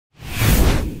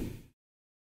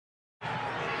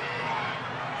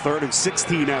3rd and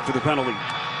 16 after the penalty.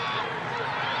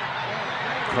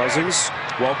 Cousins,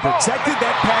 well protected.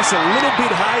 That pass a little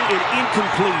bit high and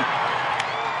incomplete.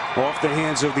 Off the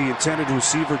hands of the intended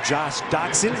receiver, Josh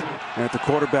Doxson, at the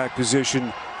quarterback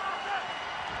position.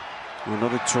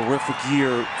 Another terrific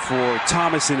year for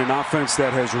Thomas in an offense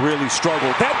that has really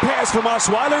struggled. That pass from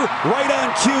Osweiler, right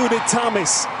on cue to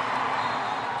Thomas.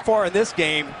 Far in this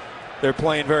game, they're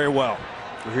playing very well.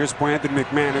 Here's Brandon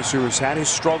McManus, who has had his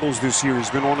struggles this year. He's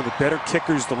been one of the better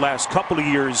kickers the last couple of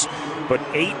years, but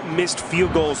 8 missed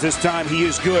field goals. This time he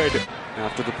is good.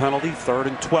 After the penalty, 3rd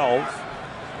and 12.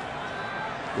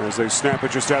 As they snap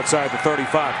it just outside the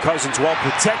 35. Cousins well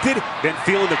protected, then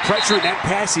feeling the pressure, and that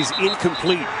pass is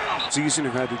incomplete. Season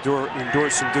have had to endure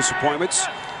some disappointments.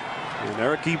 And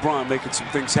Eric Ebron making some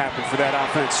things happen for that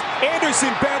offense.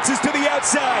 Anderson bounces to the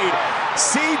outside.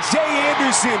 C.J.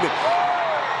 Anderson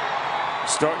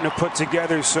starting to put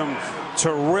together some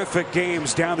terrific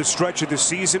games down the stretch of the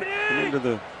season. And into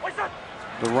the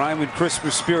Ryman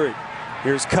Christmas spirit.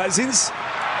 Here's Cousins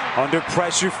under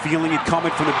pressure, feeling it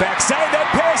coming from the backside. That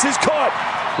pass is caught.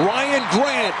 Ryan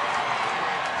Grant.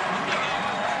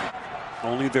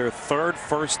 Only their 3rd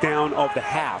first down of the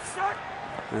half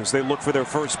as they look for their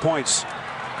first points.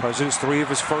 Cousins, 3 of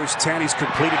his first 10. He's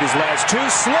completed his last 2.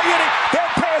 Slinging it.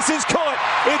 That pass is caught.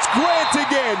 It's Grant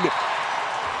again.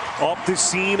 Up the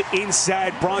seam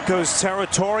inside Broncos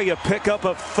territory. A pickup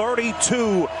of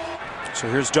 32. So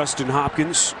here's Justin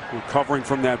Hopkins recovering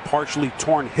from that partially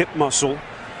torn hip muscle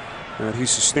that he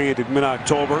sustained in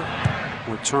mid-October.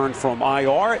 Returned from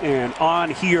IR and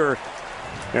on here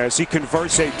as he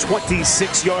converts a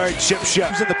 26-yard chip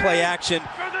shot. Using the play action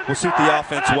will suit the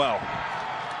offense well.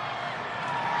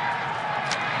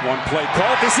 One play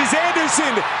call. This is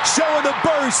Anderson showing the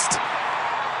burst.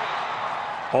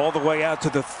 All the way out to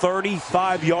the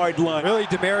 35-yard line. Really,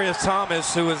 Demaryius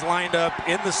Thomas, who is lined up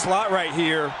in the slot right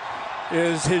here,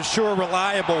 is his sure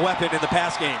reliable weapon in the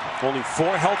pass game. Only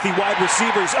 4 healthy wide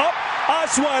receivers. Up,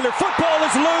 Osweiler, football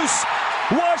is loose.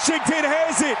 Washington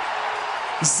has it.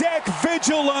 Zach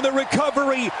Vigil on the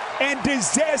recovery, and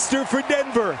disaster for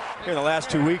Denver. Here, the last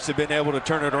 2 weeks have been able to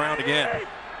turn it around again.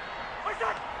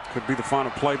 Could be the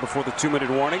final play before the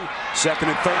 2-minute warning. 2nd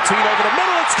and 13 over the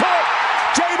middle. It's caught.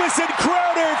 Jamison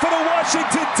Crowder for the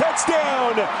Washington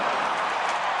touchdown.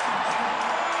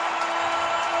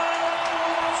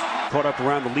 Caught up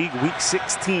around the league, week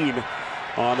 16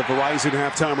 on the Verizon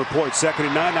halftime report. 2nd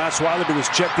and 9. Osweiler to his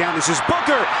check down. This is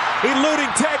Booker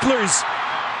eluding tacklers.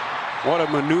 What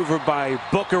a maneuver by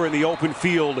Booker in the open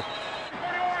field.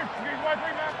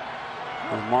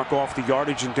 And mark off the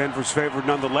yardage in Denver's favor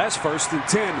nonetheless. 1st and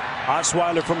 10.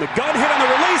 Osweiler from the gun, hit on the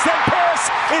release. That pass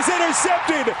is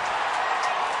intercepted.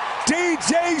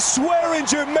 DJ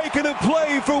Swearinger making a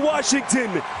play for Washington.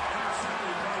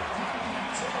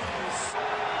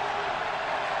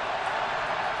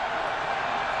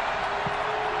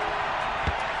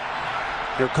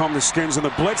 Here come the Skins on the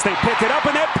blitz. They pick it up,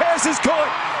 and that pass is caught.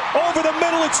 Over the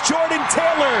middle, it's Jordan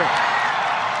Taylor.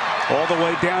 All the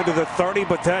way down to the 30,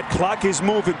 but that clock is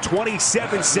moving.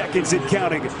 27 seconds and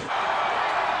counting.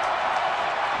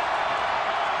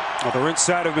 Well, they're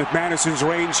inside of McManus's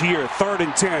range here. 3rd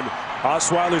and 10.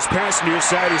 Osweiler's pass near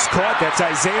side is caught. That's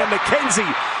Isaiah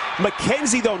McKenzie.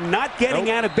 McKenzie, though, not getting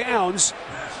out of bounds.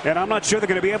 And I'm not sure they're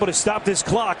going to be able to stop this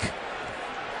clock.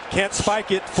 Can't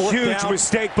spike it. Huge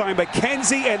mistake by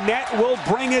McKenzie, and that will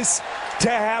bring us to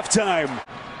halftime.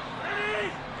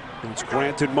 It's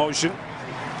Grant in motion.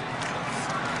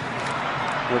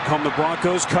 Here come the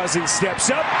Broncos. Cousins steps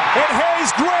up, and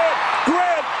Hayes,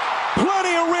 Grant,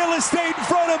 plenty of real estate in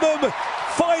front of him.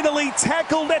 Finally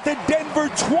tackled at the Denver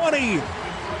 20.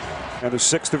 And the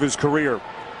 6th of his career.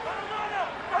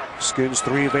 Skins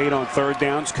 3 of 8 on 3rd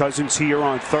downs. Cousins here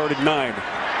on 3rd and 9.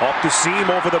 Off the seam,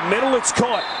 over the middle, it's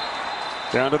caught.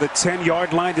 Down to the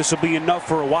 10-yard line. This will be enough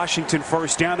for a Washington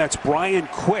first down. That's Brian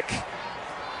Quick.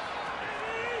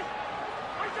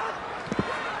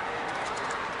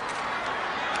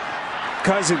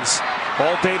 Cousins,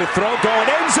 all day to throw, going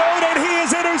end zone, and he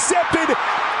is intercepted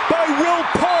by Will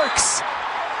Parks.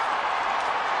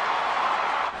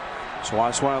 So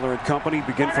Osweiler and company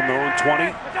begin from their own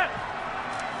 20.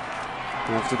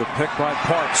 After the pick by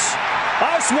Parks.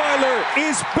 Osweiler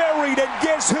is buried, and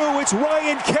guess who? It's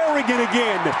Ryan Kerrigan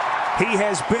again. He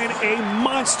has been a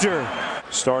monster.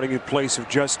 Starting in place of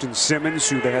Justin Simmons,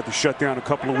 who they had to shut down a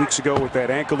couple of weeks ago with that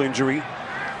ankle injury.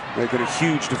 Making a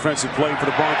huge defensive play for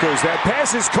the Broncos. That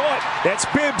pass is caught. That's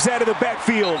Bibbs out of the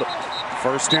backfield.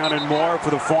 1st down and more for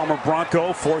the former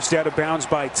Bronco. Forced out of bounds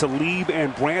by Talib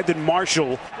and Brandon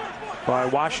Marshall by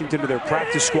Washington to their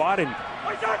practice squad. And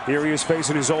here he is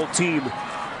facing his old team.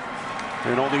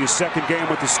 And only his second game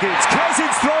with the Skins.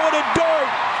 Cousins throwing a dart.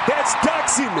 That's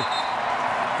Doxson.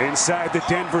 Inside the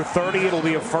Denver 30, it'll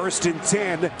be a 1st and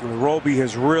 10. Roby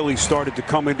has really started to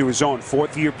come into his own.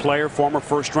 4th-year player, former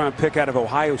first-round pick out of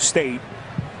Ohio State.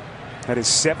 Had his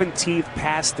 17th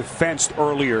pass defensed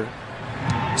earlier.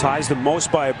 Ties the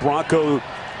most by a Bronco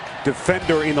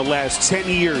defender in the last 10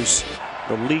 years.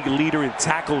 The league leader in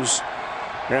tackles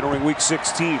entering week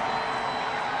 16.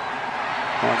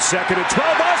 On 2nd and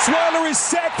 12, Osweiler is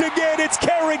sacked again. It's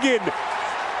Kerrigan.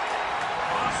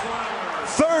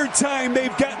 3rd time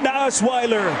they've gotten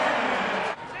Osweiler.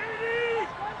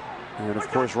 And of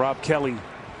course, Rob Kelly,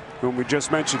 whom we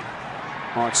just mentioned.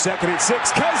 On 2nd and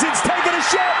 6, Cousins taking a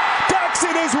shot.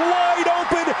 Doxson is wide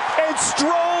open and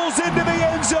strolls into the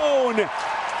end zone.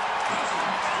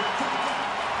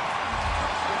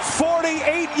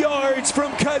 48 yards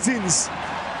from Cousins.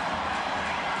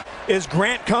 As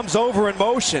Grant comes over in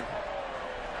motion,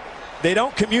 they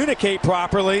don't communicate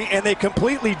properly, and they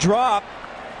completely drop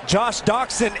Josh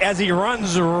Doxson as he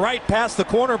runs right past the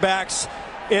cornerbacks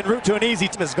en route to an easy.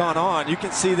 Has gone on. You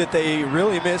can see that they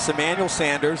really miss Emmanuel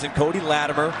Sanders and Cody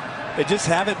Latimer. They just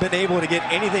haven't been able to get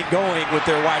anything going with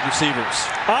their wide receivers.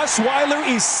 Osweiler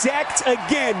is sacked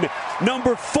again.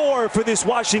 Number 4 for this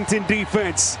Washington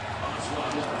defense.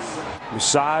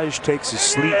 Massage takes his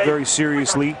sleep very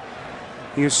seriously.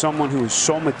 He is someone who is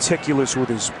so meticulous with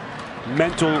his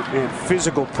mental and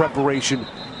physical preparation.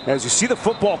 As you see, the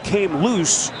football came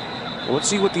loose. Well, let's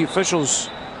see what the officials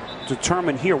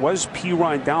determine here. Was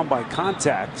Perine down by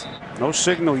contact? No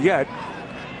signal yet.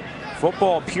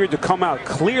 Football appeared to come out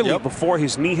clearly before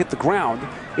his knee hit the ground.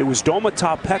 It was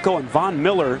Domata Peko and Von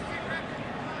Miller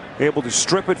able to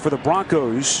strip it for the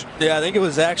Broncos. Yeah, I think it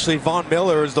was actually Von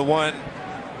Miller is the one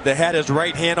that had his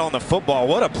right hand on the football.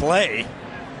 What a play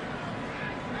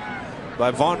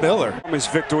by Von Miller. His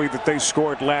victory that they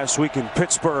scored last week in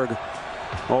Pittsburgh,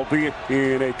 albeit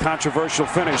in a controversial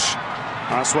finish.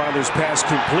 Osweiler's pass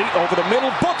complete over the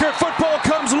middle. Booker, football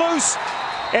comes loose,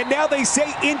 and now they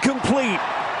say incomplete.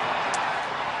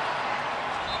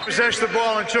 Possessed the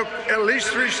ball and took at least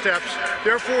 3 steps.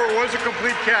 Therefore, it was a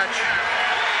complete catch.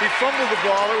 He fumbled the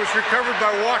ball. It was recovered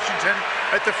by Washington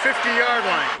at the 50-yard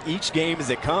line. Each game as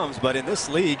it comes, but in this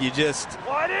league, you just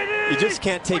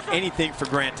can't take anything for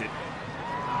granted.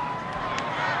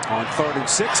 On 3rd and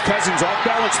 6, Cousins off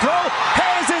balance throw,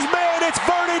 has his man. It's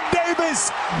Vernon Davis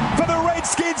for the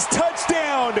Redskins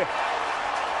touchdown.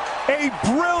 A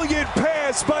brilliant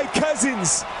pass by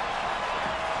Cousins.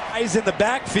 He's in the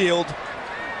backfield,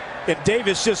 and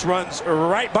Davis just runs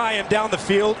right by him down the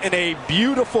field in a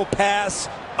beautiful pass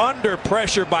under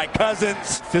pressure by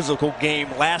Cousins. Physical game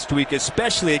last week,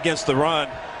 especially against the run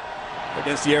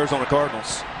against the Arizona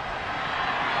Cardinals.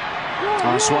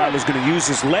 Osweiler's going to use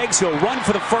his legs. He'll run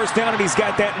for the 1st down, and he's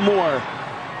got that more.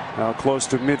 Close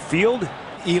to midfield.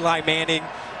 Eli Manning,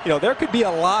 you know, there could be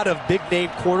a lot of big-name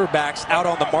quarterbacks out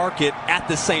on the market at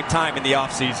the same time in the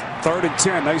offseason. 3rd and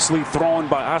 10, nicely thrown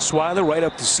by Osweiler right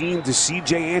up the seam to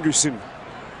C.J. Anderson.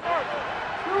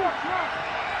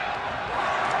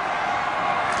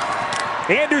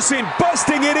 Anderson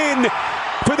busting it in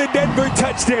for the Denver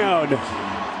touchdown.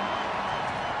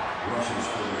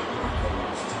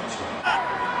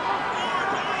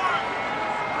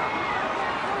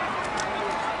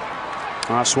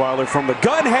 Osweiler from the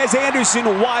gun has Anderson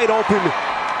wide open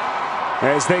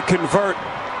as they convert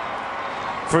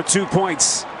for 2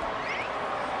 points.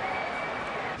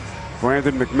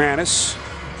 Brandon McManus.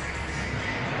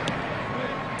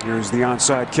 Here's the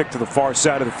onside kick to the far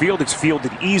side of the field. It's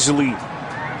fielded easily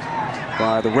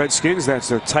by the Redskins. That's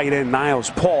their tight end, Niles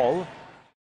Paul.